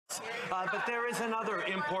But there is another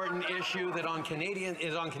important issue that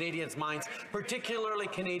is on Canadians' minds, particularly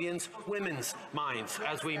Canadians' women's minds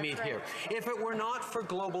as we meet here. If it were not for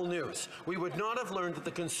global news, we would not have learned that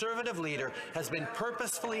the Conservative leader has been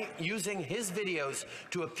purposefully using his videos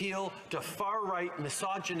to appeal to far-right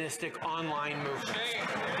misogynistic online movements.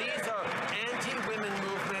 These are anti-women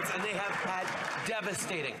movements, and they have had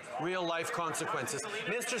devastating real-life consequences.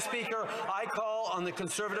 Mr. Speaker, I call on the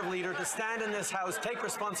Conservative leader to stand in this House, take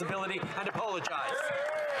responsibility, and apologize.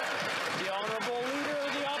 The Honourable Leader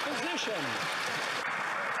of the Opposition.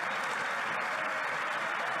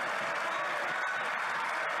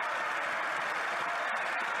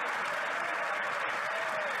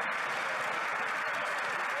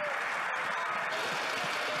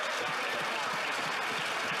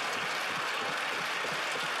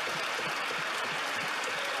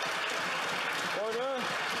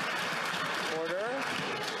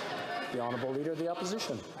 The Honourable Leader of the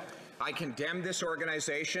Opposition. I condemned this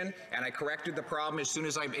organization, and I corrected the problem as soon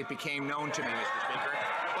as it became known to me, Mr. Speaker.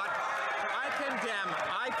 But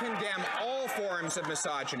I condemn all forms of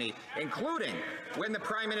misogyny, including when the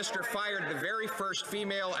Prime Minister fired the very first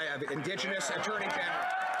female Indigenous Attorney General.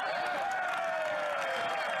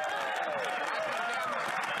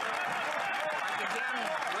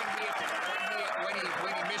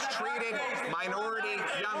 When he mistreated minority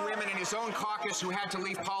young women in his own caucus who had to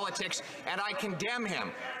leave politics, and I condemn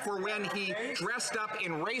him for when he dressed up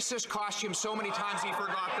in racist costumes so many times he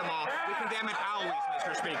forgot them all. We condemn it always,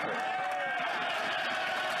 Mr. Speaker.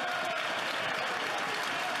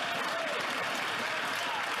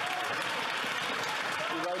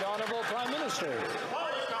 The Right Honourable Prime Minister.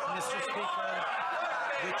 Mr. Speaker,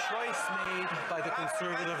 the choice made by the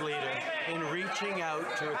Conservative leader in reaching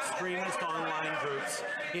out to extremist online groups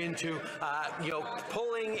into,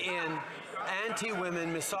 pulling in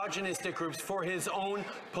anti-women, misogynistic groups for his own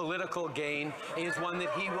political gain is one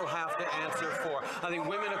that he will have to answer for. I think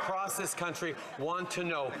women across this country want to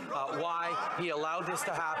know why he allowed this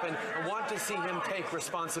to happen and want to see him take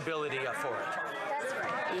responsibility for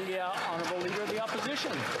it. The Honourable Leader of the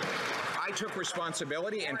Opposition. I took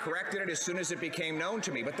responsibility and corrected it as soon as it became known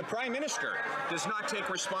to me. But the Prime Minister does not take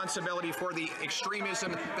responsibility for the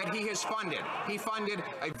extremism that he has funded. He funded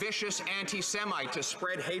a vicious anti-Semite to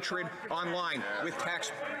spread hatred online with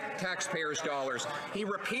taxpayers' dollars. He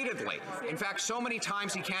repeatedly, in fact so many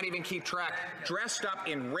times he can't even keep track, dressed up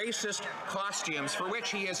in racist costumes for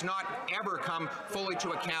which he has not ever come fully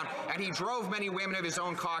to account. And he drove many women of his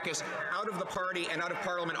own caucus out of the party and out of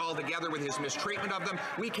Parliament altogether with his mistreatment of them.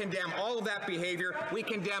 We condemn all of that behavior. We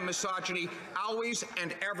condemn misogyny always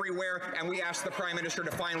and everywhere, and we ask the Prime Minister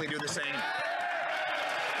to finally do the same.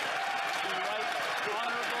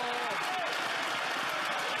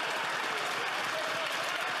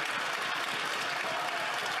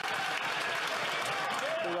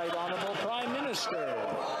 The Right Honourable Prime Minister.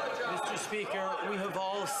 Mr. Speaker, we have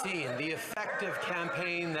all seen the effective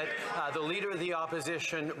campaign that the Leader of the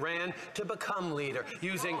Opposition ran to become leader,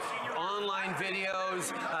 using online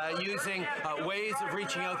videos, using ways of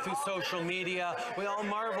reaching out through social media. We all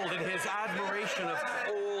marveled at his admiration of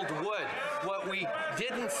old wood. What we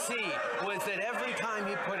didn't see was that every time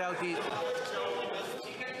he put out these...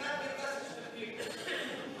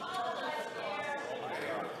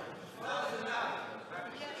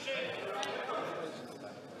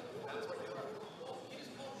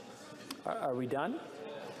 Are we done?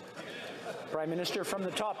 Prime Minister, from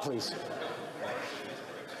the top, please.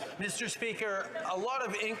 Mr. Speaker, a lot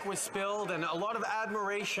of ink was spilled and a lot of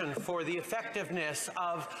admiration for the effectiveness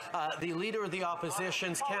of the Leader of the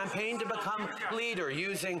Opposition's campaign to become leader,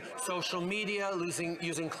 using social media,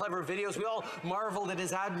 using clever videos. We all marveled at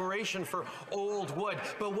his admiration for old wood.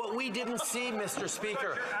 But what we didn't see, Mr.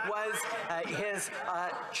 Speaker, was his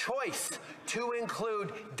choice to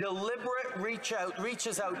include deliberate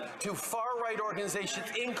reaches out to far-right organizations,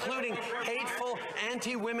 including hateful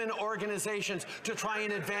anti-women organizations, to try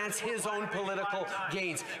and advance his own political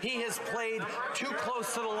gains. He has played too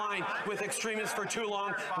close to the line with extremists for too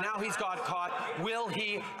long. Now he's got caught. Will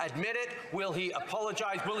he admit it? Will he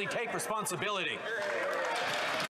apologize? Will he take responsibility?